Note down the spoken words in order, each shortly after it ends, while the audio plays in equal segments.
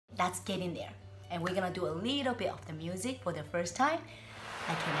Let's get in there. And we're gonna do a little bit of the music for the first time.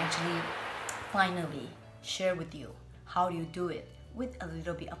 I can actually finally share with you how you do it with a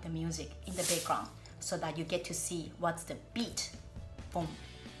little bit of the music in the background so that you get to see what's the beat. Boom,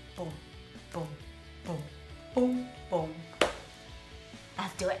 boom, boom, boom, boom, boom.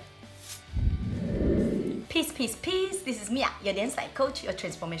 Let's do it. Peace, peace, peace. This is Miya, your dance life coach, your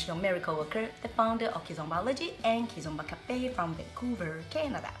transformational miracle worker, the founder of Kizombaology and Kizomba Cafe from Vancouver,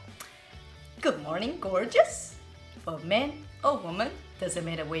 Canada. Good morning, gorgeous. For men or woman, doesn't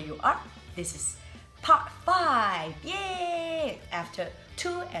matter where you are. This is part 5. Yay! After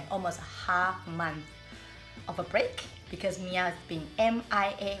 2 and almost a half month of a break, because Miya is being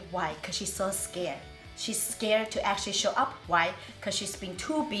MIA. Why? Because she's so scared. She's scared to actually show up. Why? Because she's been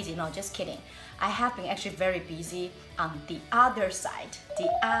too busy. No, just kidding. I have been actually very busy on the other side. The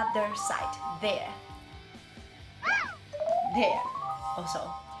other side. There. There.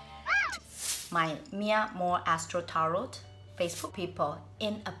 Also, my MiAmoreAstroTarot Facebook people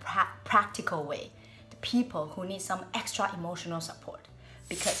in a practical way. The people who need some extra emotional support.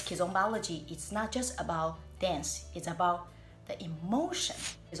 Because Kizombaology, it's not just about dance. It's about the emotion.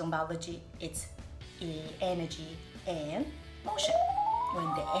 Kizombaology, it's energy and motion. When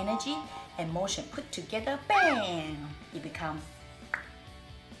the energy and motion put together, bam, it becomes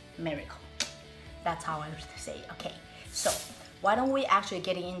miracle. That's how I would say. Okay, so why don't we actually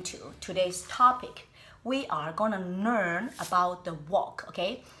get into today's topic? We are gonna learn about the walk.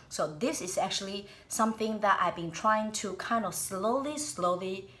 Okay, so this is actually something that I've been trying to kind of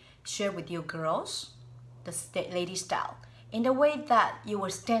slowly share with you girls, the lady style, in the way that you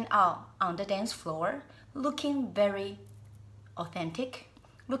will stand out on the dance floor looking very authentic,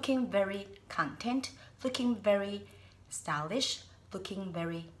 looking very content, looking very stylish, looking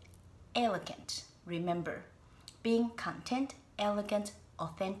very elegant. Remember, being content, elegant,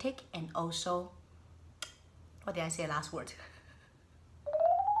 authentic, and also, what did I say last word?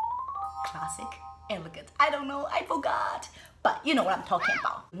 Classic, elegant. I don't know, I forgot. But you know what I'm talking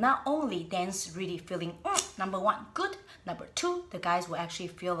about. Not only dance really feeling, number 1, good. Number 2, the guys will actually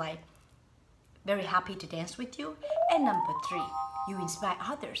feel like very happy to dance with you. And number 3, you inspire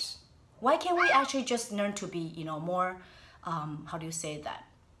others. Why can't we actually just learn to be, you know, more, how do you say that?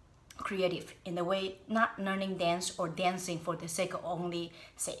 Creative in the way, not learning dance or dancing for the sake of only,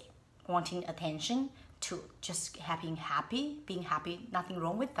 say, wanting attention, to just being happy, nothing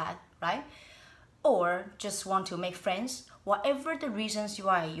wrong with that, right? Or just want to make friends. Whatever the reasons you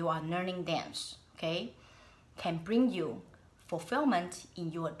are learning dance, okay, can bring you fulfillment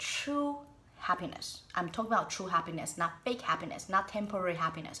in your true happiness. I'm talking about true happiness, not fake happiness, not temporary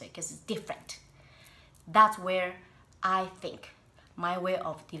happiness, because it's different. That's where I think my way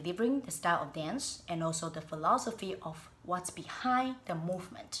of delivering the style of dance and also the philosophy of what's behind the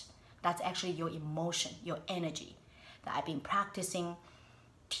movement. That's actually your emotion, your energy that I've been practicing,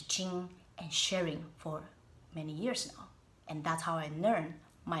 teaching, and sharing for many years now. And that's how I learned.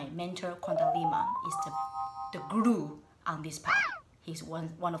 My mentor, Kondalima, is the guru on this path. He's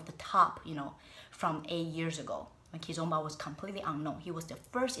one of the top, you know, from 8 years ago when Kizomba was completely unknown. He was the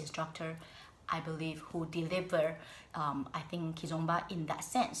first instructor, I believe, who delivered, I think, Kizomba in that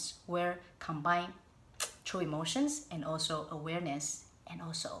sense, where combine true emotions and also awareness and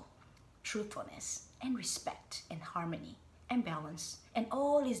also truthfulness and respect and harmony and balance and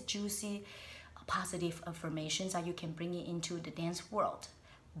all these juicy positive affirmations that you can bring it into the dance world.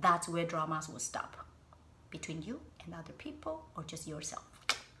 That's where dramas will stop between you and other people or just yourself.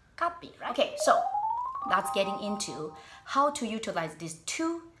 Copy, right? Okay, so that's getting into how to utilize these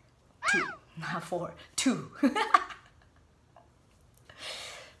two, not 4, 2.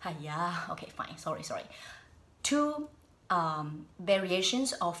 Yeah, okay, fine, sorry. 2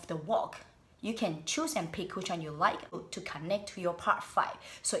 variations of the walk. You can choose and pick which one you like to connect to your part 5.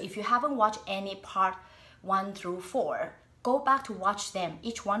 So if you haven't watched any part 1 through 4, go back to watch them,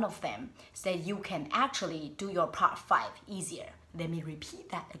 each one of them, so that you can actually do your part 5 easier. Let me repeat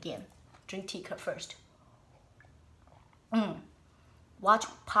that again. Drink tea cup first. Watch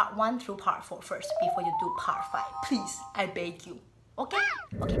part 1 through part 4 first before you do part 5. Please, I beg you. Okay?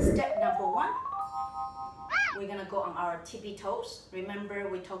 Okay, step number 1. We're gonna go on our tippy toes. Remember,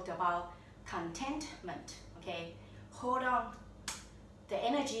 we talked about contentment, okay? Hold on the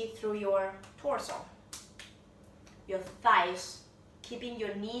energy through your torso, your thighs, keeping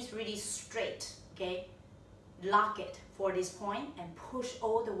your knees really straight, okay? Lock it for this point and push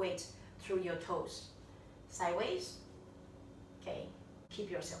all the weight through your toes. Sideways, okay?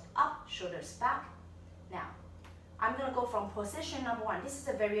 Keep yourself up, shoulders back. Now, I'm gonna go from position number 1. This is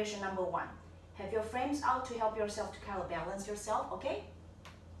the variation number 1. Have your frames out to help yourself to kind of balance yourself, okay?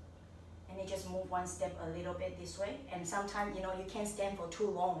 and you just move one step a little bit this way. And sometimes, you know, you can't stand for too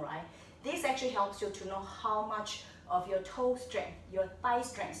long, right? This actually helps you to know how much of your toe strength, your thigh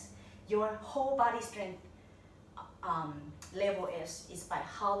strength, your whole body strength level is by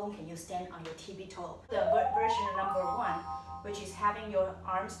how long can you stand on your tippy toe. The version number 1, which is having your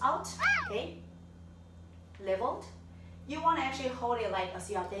arms out, okay, leveled. You want to actually hold it like as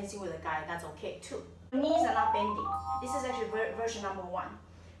you are dancing with a guy, that's okay too. Knees are not bending. This is actually version number 1.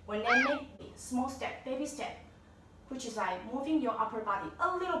 When they make small step, baby step, which is like moving your upper body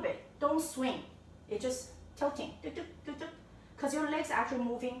a little bit. Don't swing. It's just tilting. Because your legs are actually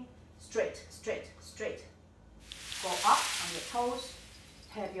moving straight, straight, straight. Go up on your toes.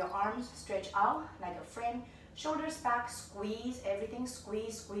 Have your arms stretch out like a frame. Shoulders back, squeeze everything.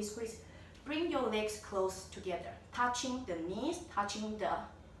 Squeeze, squeeze, squeeze. Bring your legs close together. Touching the knees, touching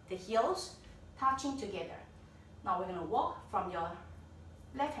the heels, touching together. Now we're gonna walk from your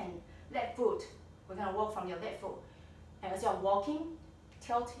left foot. We're gonna walk from your left foot. And as you're walking,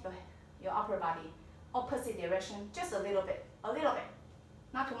 tilt your upper body opposite direction just a little bit,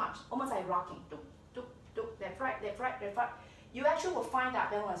 not too much, almost like rocking. Left, right, left, right, left, right. You actually will find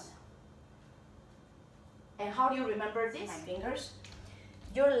that balance. And how do you remember this? My fingers.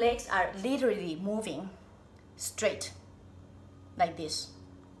 Your legs are literally moving straight, like this.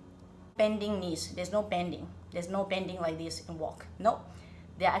 Bending knees. There's no bending. There's no bending like this in walk. Nope.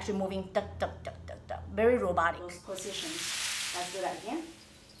 They're actually moving very robotic. Those positions. Let's do that again.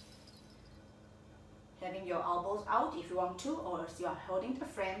 Having your elbows out if you want to, or if you are holding the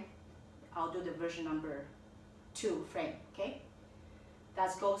frame. I'll do the version number 2 frame, okay?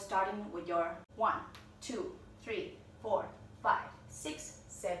 Let's go starting with your 1, 2, 3, 4, 5, 6,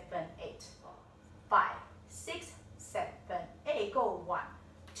 7, 8. 5, 6, 7, 8. Go 1,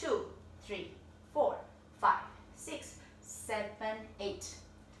 2, 3, 4, 5, 6, 7, 8.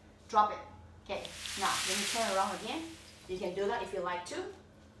 Drop it. Okay, now let me turn around again. You can do that if you like to.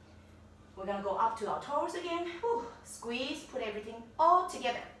 We're gonna go up to our toes again. Whew. Squeeze, put everything all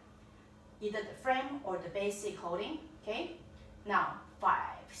together. Either the frame or the basic holding, okay? Now, 5,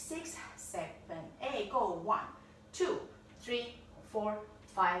 6, 7, 8. Go 1, 2, 3, 4,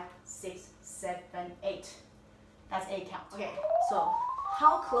 5, 6, 7, 8. That's 8 count. Okay, so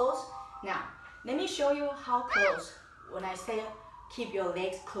how close? Now, let me show you how close. When I say keep your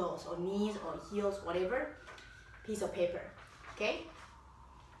legs close, or knees or heels, whatever, piece of paper, okay?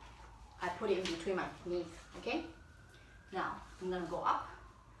 I put it in between my knees, okay? Now, I'm gonna go up.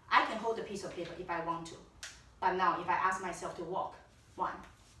 I can hold the piece of paper if I want to. But now, if I ask myself to walk, 1,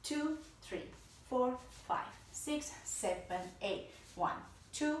 2, 3, 4, 5, 6, 7, 8. 1,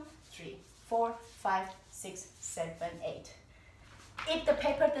 2, 3, 4, 5, 6, 7, 8. If the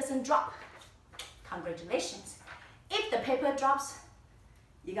paper doesn't drop, congratulations. If the paper drops,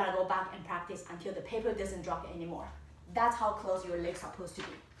 you gotta go back and practice until the paper doesn't drop anymore. That's how close your legs are supposed to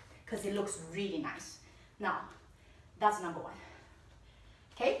be, because it looks really nice. Now, that's number 1.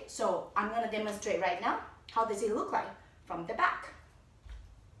 Okay, so I'm gonna demonstrate right now. How does it look like from the back?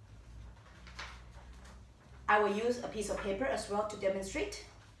 I will use a piece of paper as well to demonstrate.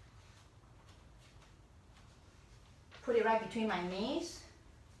 Put it right between my knees.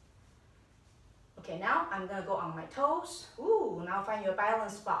 Okay, now I'm gonna go on my toes. Ooh, now find your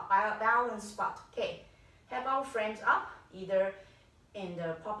balance spot, Okay, have our frames up, either in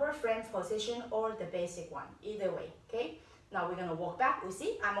the proper frame position or the basic one, either way, okay? Now we're gonna walk back. We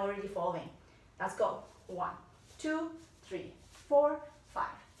see, I'm already falling. Let's go. 1, 2, 3, 4, 5,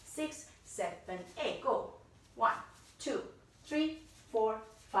 6, 7, 8. Go. 1, 2, 3, 4,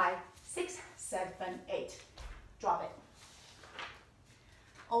 5, 6, 7, 8. Drop it.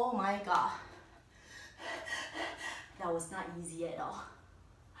 Oh my God. That was not easy at all.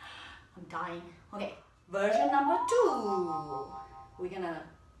 I'm dying. Okay, version number 2. We're gonna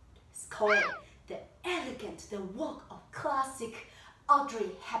call it the elegant, the walk of classic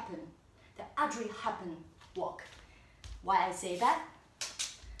Audrey Hepburn. The Audrey Hepburn walk. Why I say that?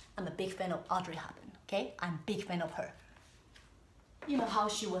 I'm a big fan of Audrey Hepburn, okay? I'm a big fan of her. You know how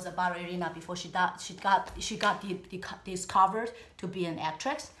she was a ballerina before she got discovered to be an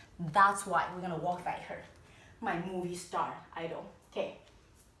actress? That's why we're gonna walk like her. My movie star idol, okay?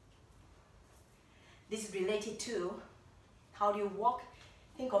 This is related to how do you walk?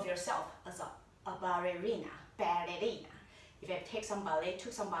 Think of yourself as a ballerina. If you took some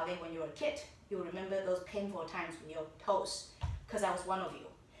ballet when you were a kid, you remember those painful times with your toes, because I was one of you.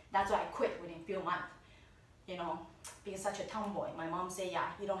 That's why I quit within a few months. You know, being such a tomboy, my mom said,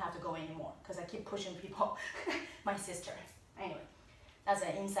 yeah, you don't have to go anymore, because I keep pushing people. My sister. Anyway, that's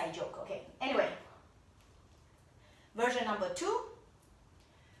an inside joke, okay? Anyway, version number 2,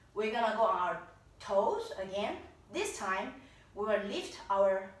 We're gonna go on our toes again. This time, we will lift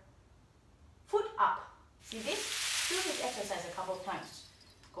our foot up. See this? Do this exercise a couple of times.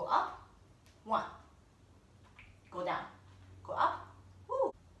 Go up, 1. Go down. Go up,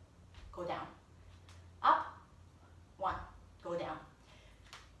 woo. Go down. Up, 1. Go down.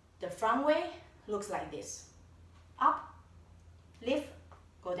 The front way looks like this. Up, lift,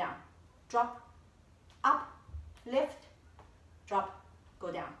 go down. Drop, up, lift, drop,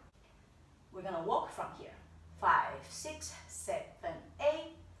 go down. We're gonna walk from here. 5, 6, 7,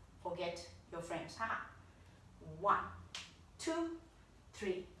 8. Forget your frames. 1, 2,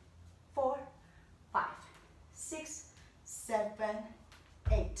 3, 4, 5, 6, 7,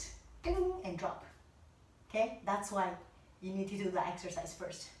 8. Ding, and drop. Okay, that's why you need to do the exercise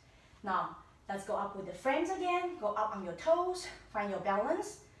first. Now, let's go up with the frames again. Go up on your toes. Find your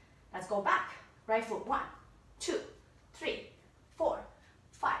balance. Let's go back. Right foot. 1, 2, 3, 4,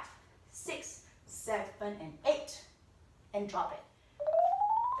 5, 6, 7, and 8. And drop it.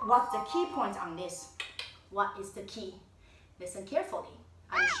 What's the key point on this? What is the key? Listen carefully.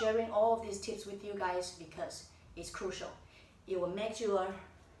 I'm sharing all of these tips with you guys because it's crucial. It will make your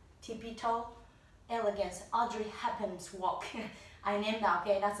tippy toe elegance Audrey Hepburn's walk. I named that,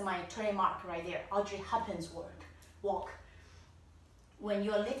 okay? That's my trademark right there. Audrey Hepburn's walk. When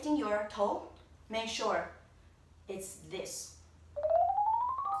you're lifting your toe, make sure it's this.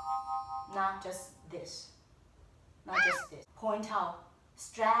 Not just this. Not just this. Point out,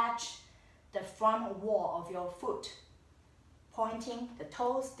 stretch the front wall of your foot, pointing the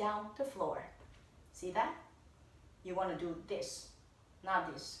toes down the floor. See that? You want to do this,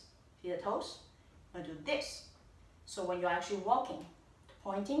 not this. See the toes? You want to do this. So when you're actually walking,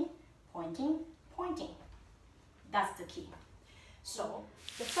 pointing, pointing, pointing. That's the key. So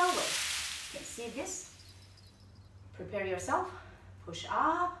the front way, you can see this. Prepare yourself. Push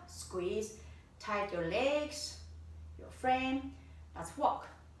up, squeeze, tight your legs, your frame. Let's walk.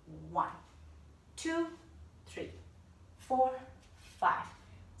 1, 2, 3, 4, 5,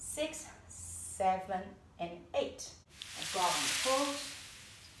 6, 7, and 8. Let's go out on the toes.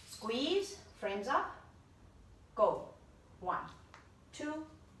 Squeeze, frames up. Go. 1, 2,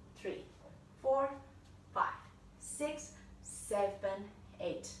 3, 4, 5, 6, 7,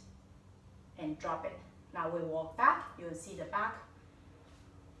 8. And drop it. Now we walk back. You'll see the back.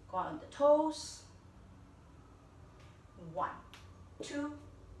 Go on the toes. 1, 2,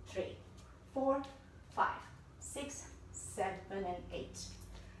 3, 4, 5, 6, 7, and 8.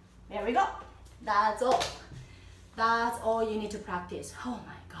 There we go. That's all. That's all you need to practice. Oh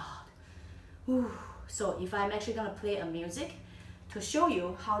my God. Whew. So if I'm actually gonna play a music to show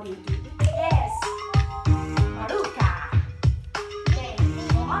you how do you do this. Yes. Maluke. Okay.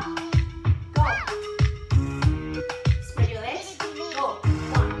 Go up. Go. Spread your legs. Go.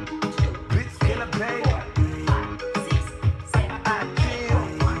 1, 2, 3, 4, 5, 6, 7, 8. Go.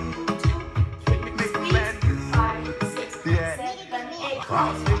 1, 2, 3. Squeeze. 5, 6, 7, 8.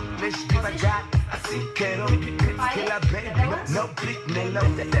 Position. Quiero que la baby, no big mellow,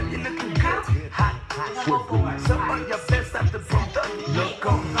 that you looking good, hot, so on your best at the front, look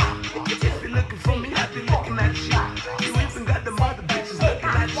on. If you're looking for me, I be looking at you. You even got the mother bitches looking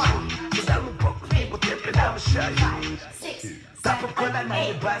at you. Cause I'm a broke people tipping, I'ma show you. Stop a call and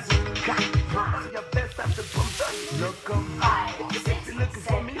I buzz. On your best at the front, look on. If you're looking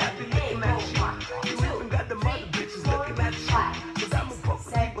for me, I be looking at you. You even got the mother bitches looking at you. Cause I'm a broke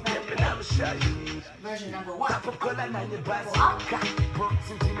people tipping, I'ma show you. Version number 1. Go up.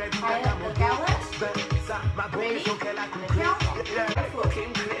 High up the balance. Ready? The count. Right foot.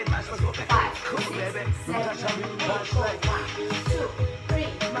 5, 6,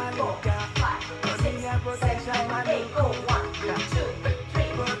 7, 8. Go. 1, 2, 3,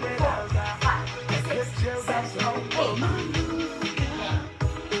 4,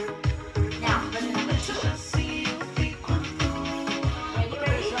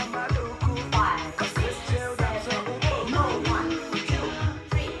 5, 6, 7, 8. Go. 1, 2,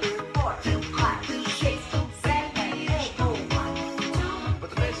 3, 4, 5, 6, 7, 8. Now,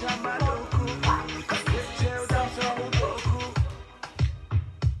 version number 2.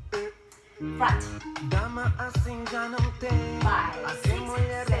 Front. Dama assim já não tem. 5,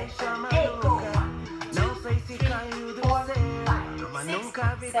 6, 7, 8. Go. 1, 2, Não sei se 3, caiu do 4, céu, 5, mas 6,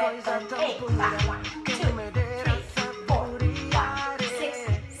 nunca vi 7, coisa tão 8. pura. 1, 2, Quem me 3, dera 4, 5, saborear. 6,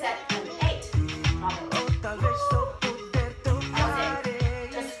 7, 8. Ou talvez só poder tocar.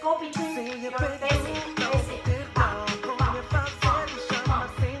 Just go between your basic.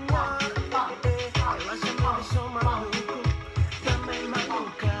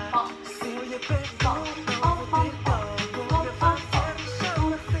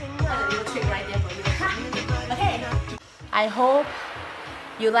 I hope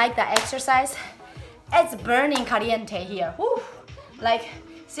you like the exercise. It's burning caliente here. Woo. Like,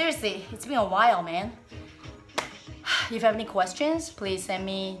 seriously, it's been a while, man. If you have any questions, please send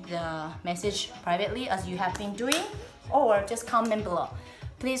me the message privately as you have been doing, or just comment below.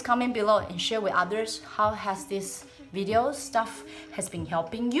 Please comment below and share with others how has this video stuff has been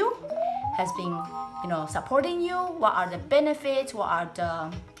helping you, has been, you know, supporting you. What are the benefits? What are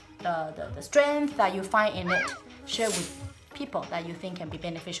the strength that you find in it? Share with people that you think can be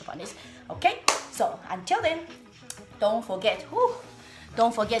beneficial from this. Okay, so until then, don't forget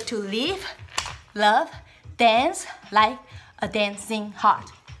to live, love, dance like a dancing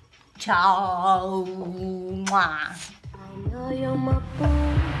heart. Ciao. Mwah. I know you're my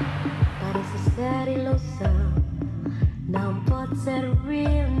boo, parece ser ilusão. Não pode ser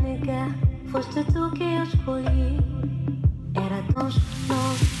real, nigga. Foste tu que eu escolhi. Era nós,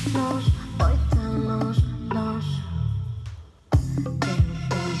 foi tão nós. Teu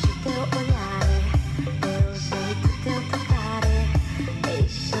beijo, teu olhar, teu jeito, teu tocar,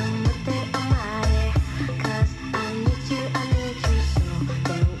 deixa-me te amar. 'Cause I need you so.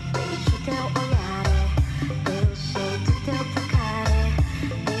 Teu beijo, teu olhar, teu jeito, teu tocar,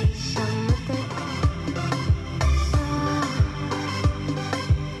 deixa-me te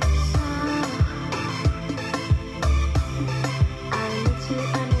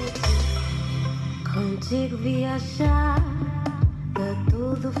contigo viajar, de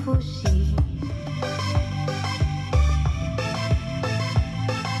tudo fugir.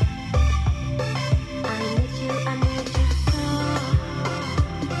 I need you so.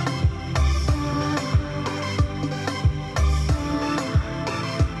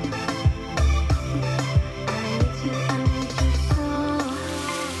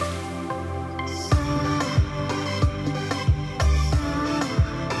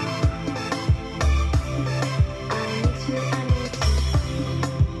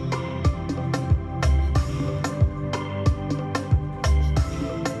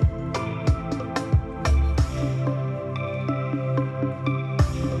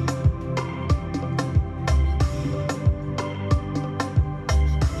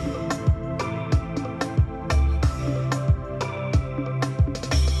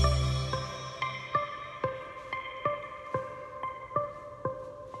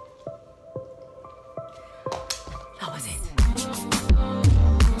 That was it.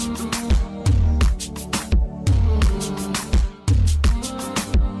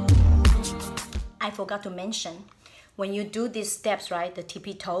 I forgot to mention, when you do these steps, right, the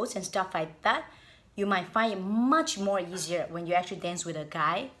tippy toes and stuff like that, you might find it much more easier when you actually dance with a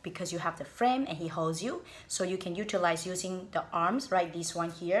guy because you have the frame and he holds you. So you can utilize using the arms, right, this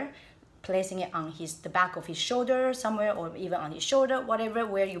one here, placing it on the back of his shoulder somewhere, or even on his shoulder, whatever,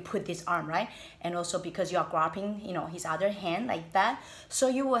 where you put this arm, right? And also because you are grabbing, you know, his other hand like that, so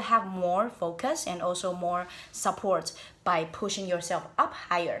you will have more focus and also more support by pushing yourself up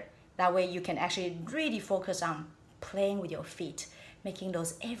higher. That way you can actually really focus on playing with your feet, making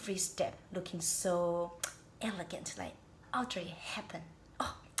those every step looking so elegant, like Audrey Hepburn.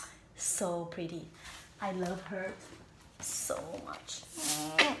 Oh, so pretty. I love her so much.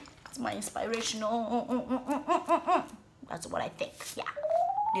 It's my inspirational. That's what I think. Yeah,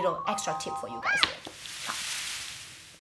 little extra tip for you guys there.